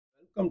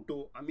Welcome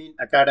to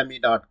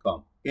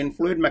aminacademy.com. In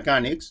fluid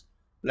mechanics,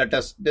 let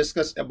us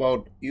discuss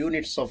about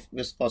units of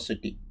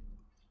viscosity.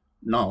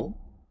 Now,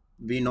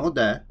 we know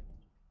the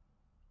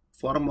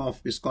form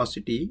of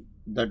viscosity,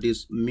 that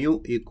is mu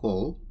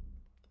equal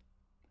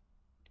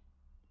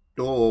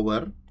tau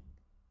over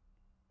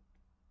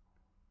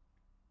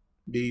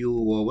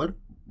du over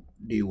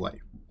dy.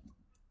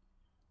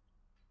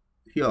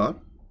 Here,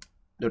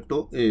 the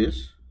tau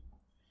is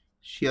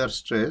shear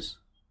stress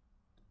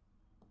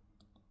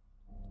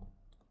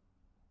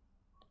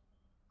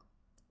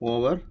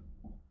over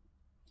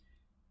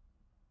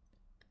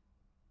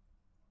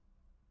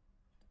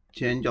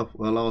change of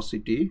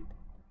velocity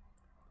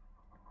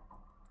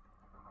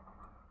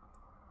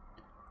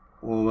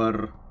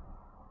over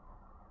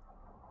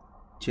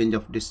change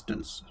of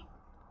distance.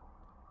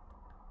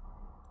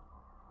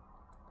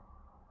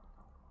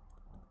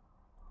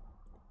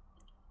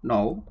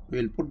 Now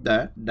we will put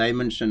the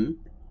dimension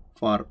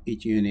for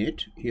each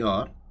unit.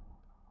 Here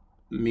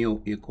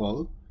mu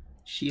equal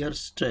shear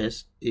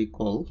stress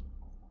equal,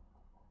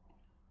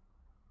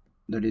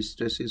 that is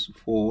stress is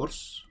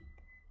force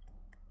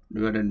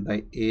divided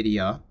by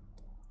area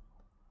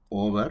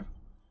over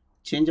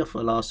change of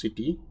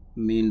velocity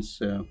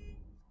means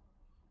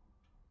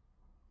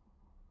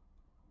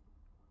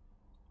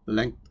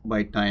length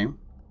by time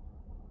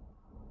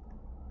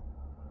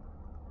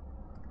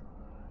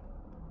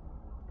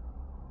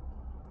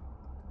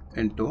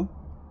into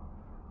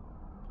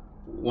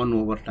 1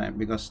 over time,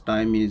 because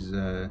time is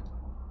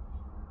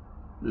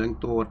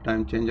length over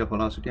time, change of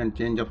velocity, and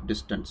change of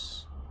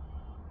distance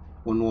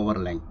 1 over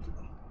length.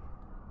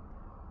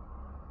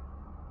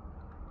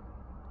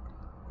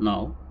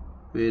 Now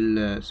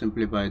we'll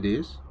simplify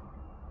this.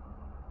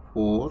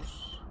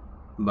 Force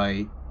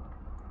by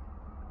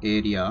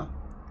area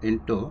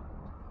into,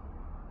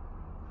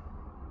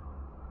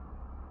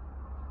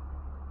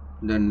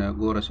 then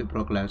go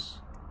reciprocal as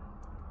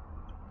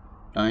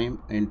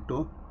time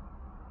into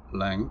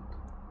length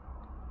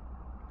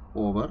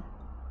over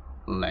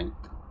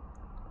length.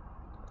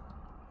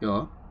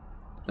 Here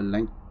the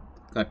length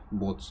cut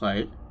both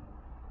sides.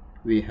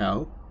 We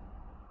have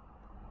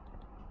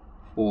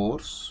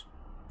force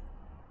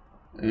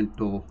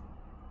into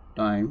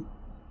time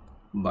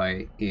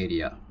by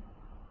area.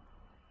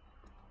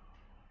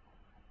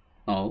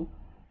 Now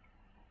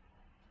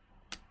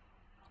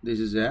this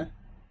is a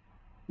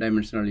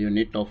dimensional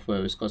unit of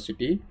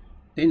viscosity.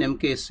 In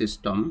Mks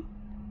system,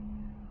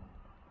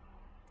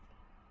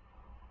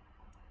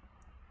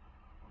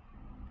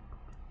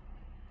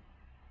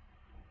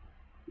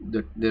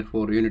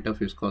 therefore unit of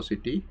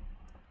viscosity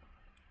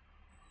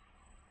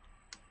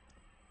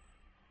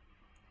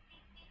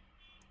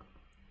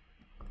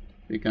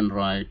we can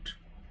write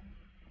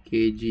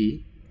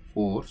kg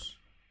force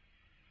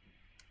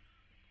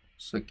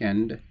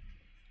second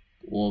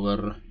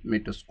over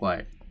meter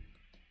squared.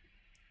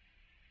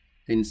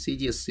 In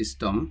CGS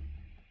system,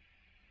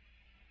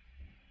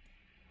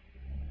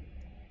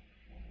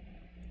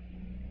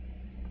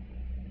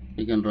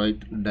 we can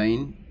write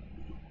dyne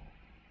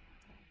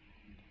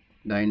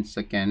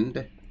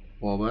second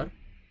over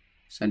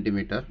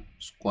centimeter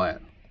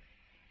square.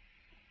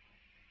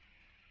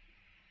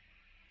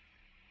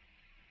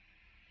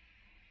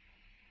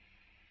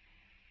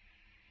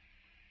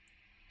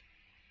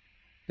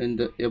 In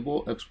the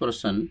above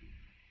expression,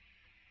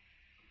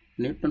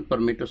 Newton per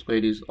meter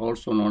square is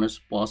also known as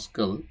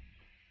Pascal,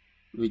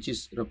 which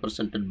is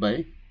represented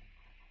by,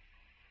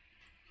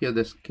 here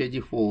this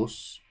kg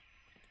force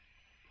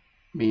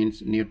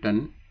means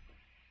Newton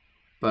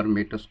per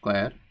meter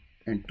square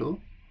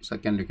into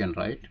second you can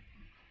write.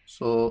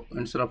 So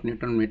instead of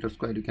Newton meter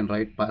square you can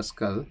write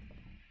Pascal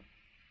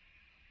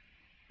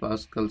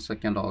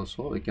second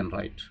also we can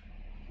write.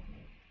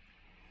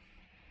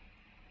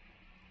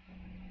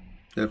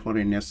 Therefore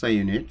in SI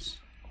units,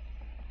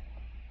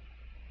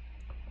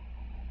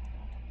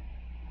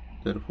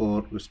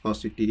 therefore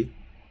viscosity,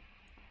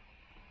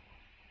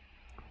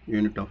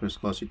 unit of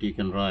viscosity you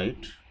can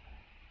write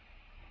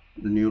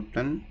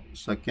Newton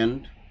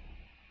second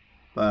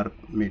per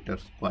meter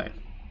square.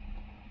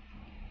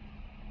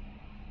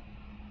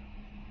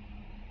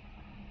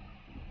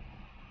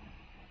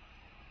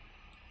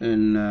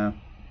 In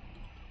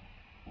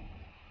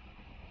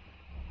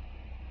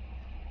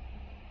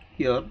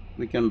here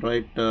we can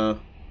write the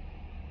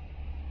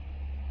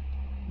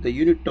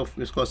unit of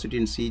viscosity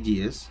in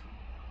CGS.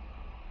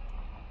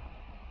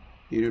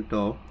 Unit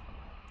of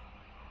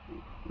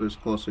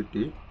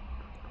viscosity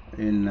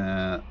in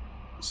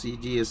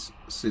CGS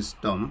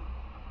system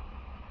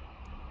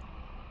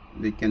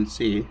we can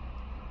say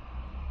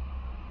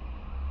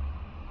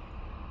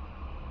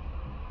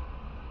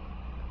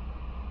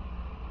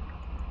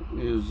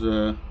is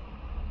the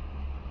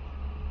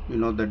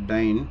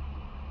dyne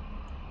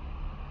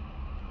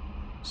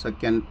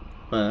second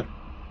per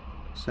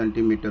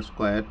centimeter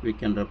square we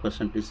can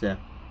represent is a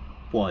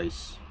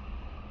poise.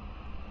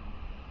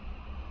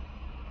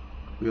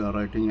 We are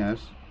writing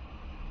as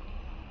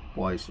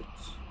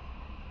poisons.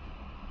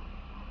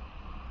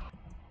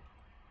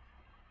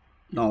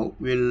 Now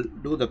we'll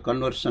do the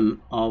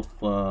conversion of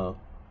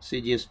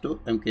CGS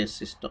to Mks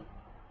system.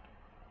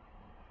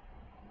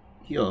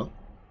 Here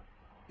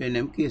in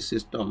Mks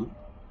system,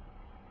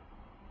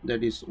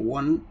 that is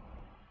 1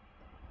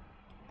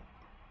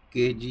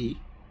 kg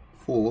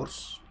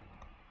force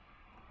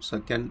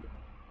second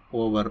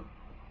over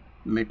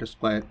meter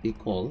square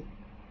equal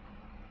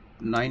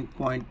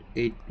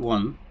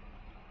 9.81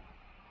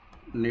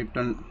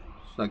 Newton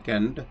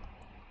second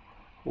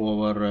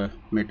over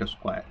meter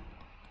square.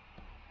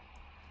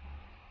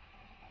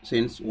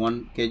 Since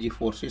 1 kg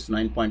force is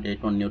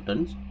 9.81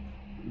 newtons,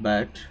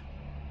 but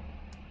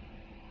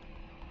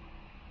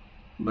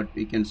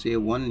we can say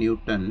 1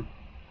 newton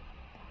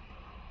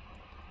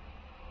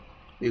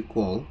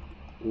equal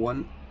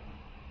 1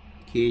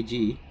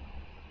 kg,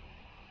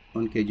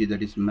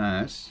 that is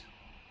mass,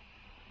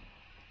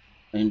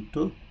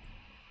 into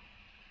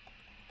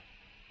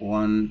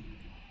 1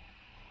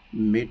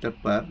 meter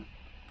per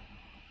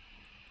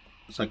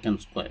second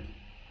square.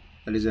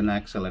 That is an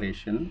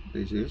acceleration.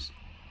 This is,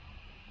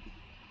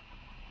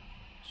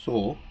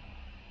 so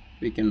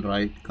we can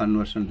write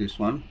conversion this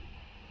one.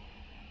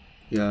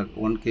 Here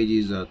 1 kg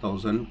is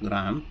 1000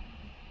 gram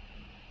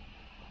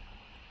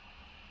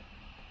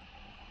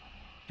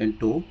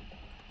into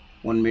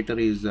 1 meter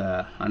is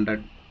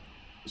 100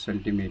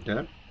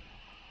 centimeter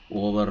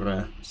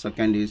over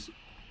second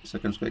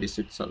square is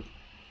itself.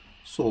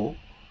 So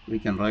we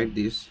can write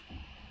this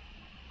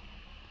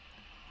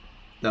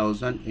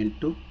 1000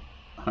 into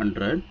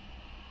 100.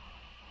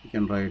 We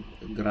can write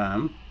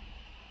gram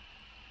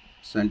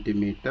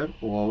centimeter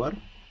over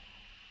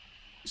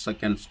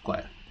second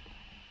square.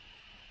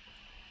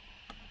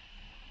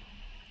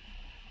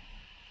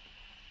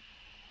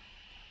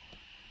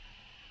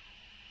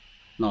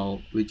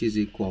 Now which is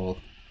equal,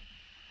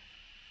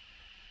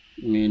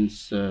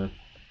 means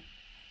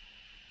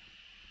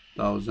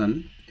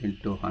 1000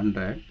 into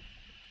 100.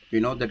 We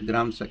know that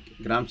gram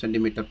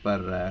centimeter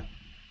per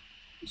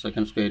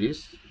second square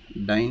is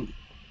dyne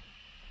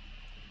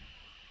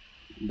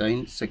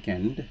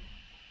second.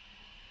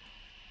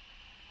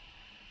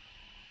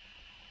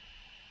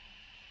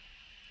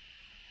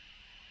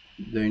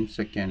 Dyne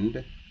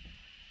second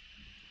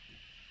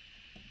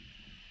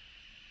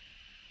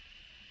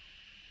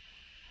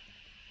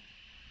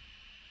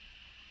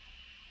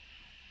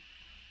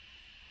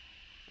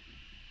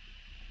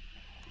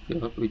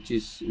here, which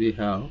is, we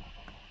have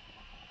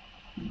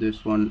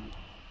this one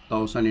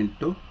 1000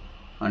 into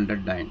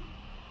 100 dyne.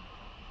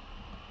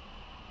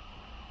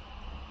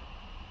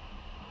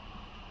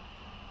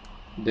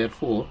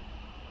 Therefore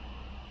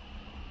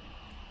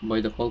by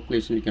the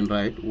calculation we can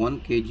write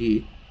 1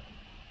 kg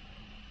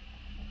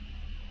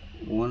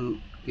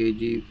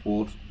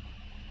force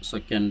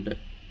second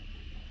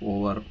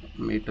over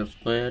meter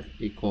square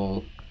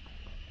equal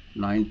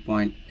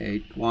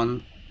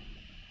 9.81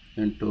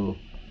 into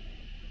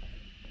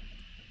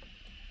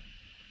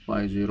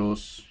 5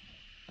 zeros,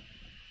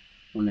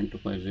 1 into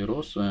 5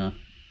 zeros,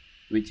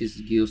 which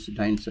is gives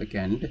dyne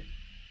second.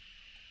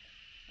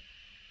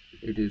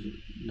 It is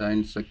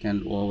dyne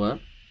second over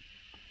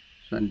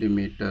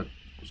centimeter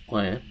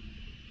square.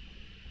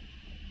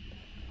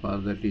 For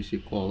that is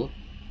equal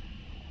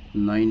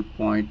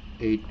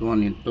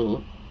 9.81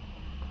 into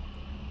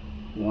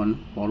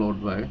 1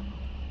 followed by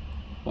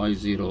 5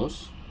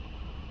 zeros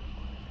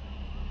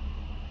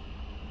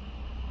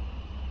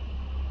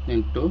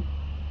into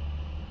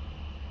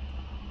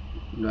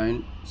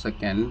dyne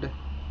second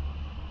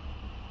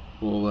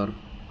over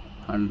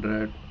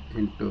 100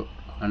 into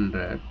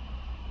 100,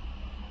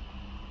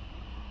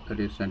 that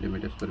is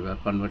centimeters per. We are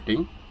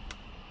converting,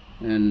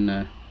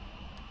 and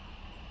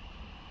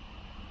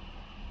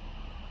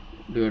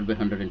divided by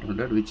 100 into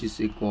 100, which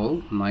is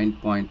equal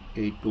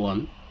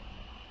 9.81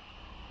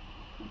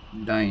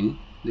 dyne.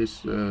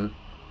 This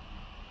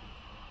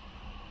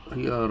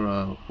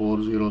here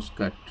 4 zeros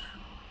cut,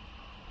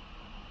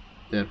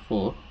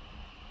 therefore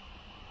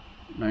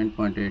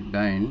 9.8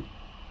 dyne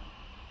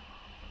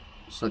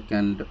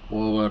second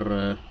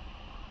over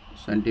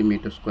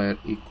centimeter square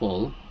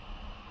equal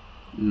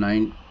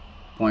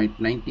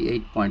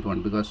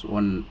 9.98.1, because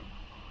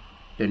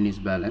 110 is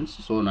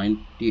balanced, so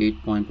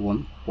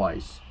 98.1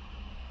 poise.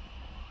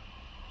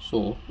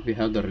 So we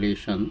have the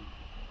relation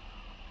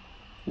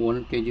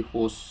 1 kg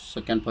force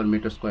second per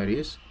meter square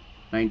is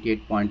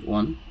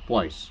 98.1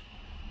 poise.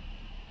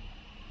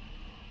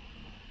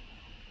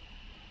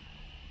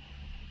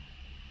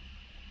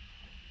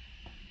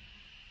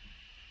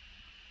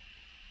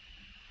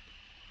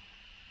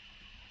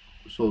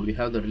 So we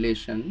have the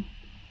relation.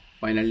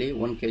 Finally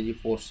 1 kg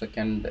force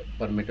second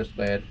per meter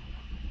square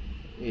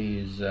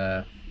is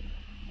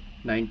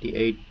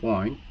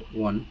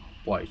 98.1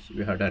 poise.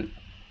 We have done.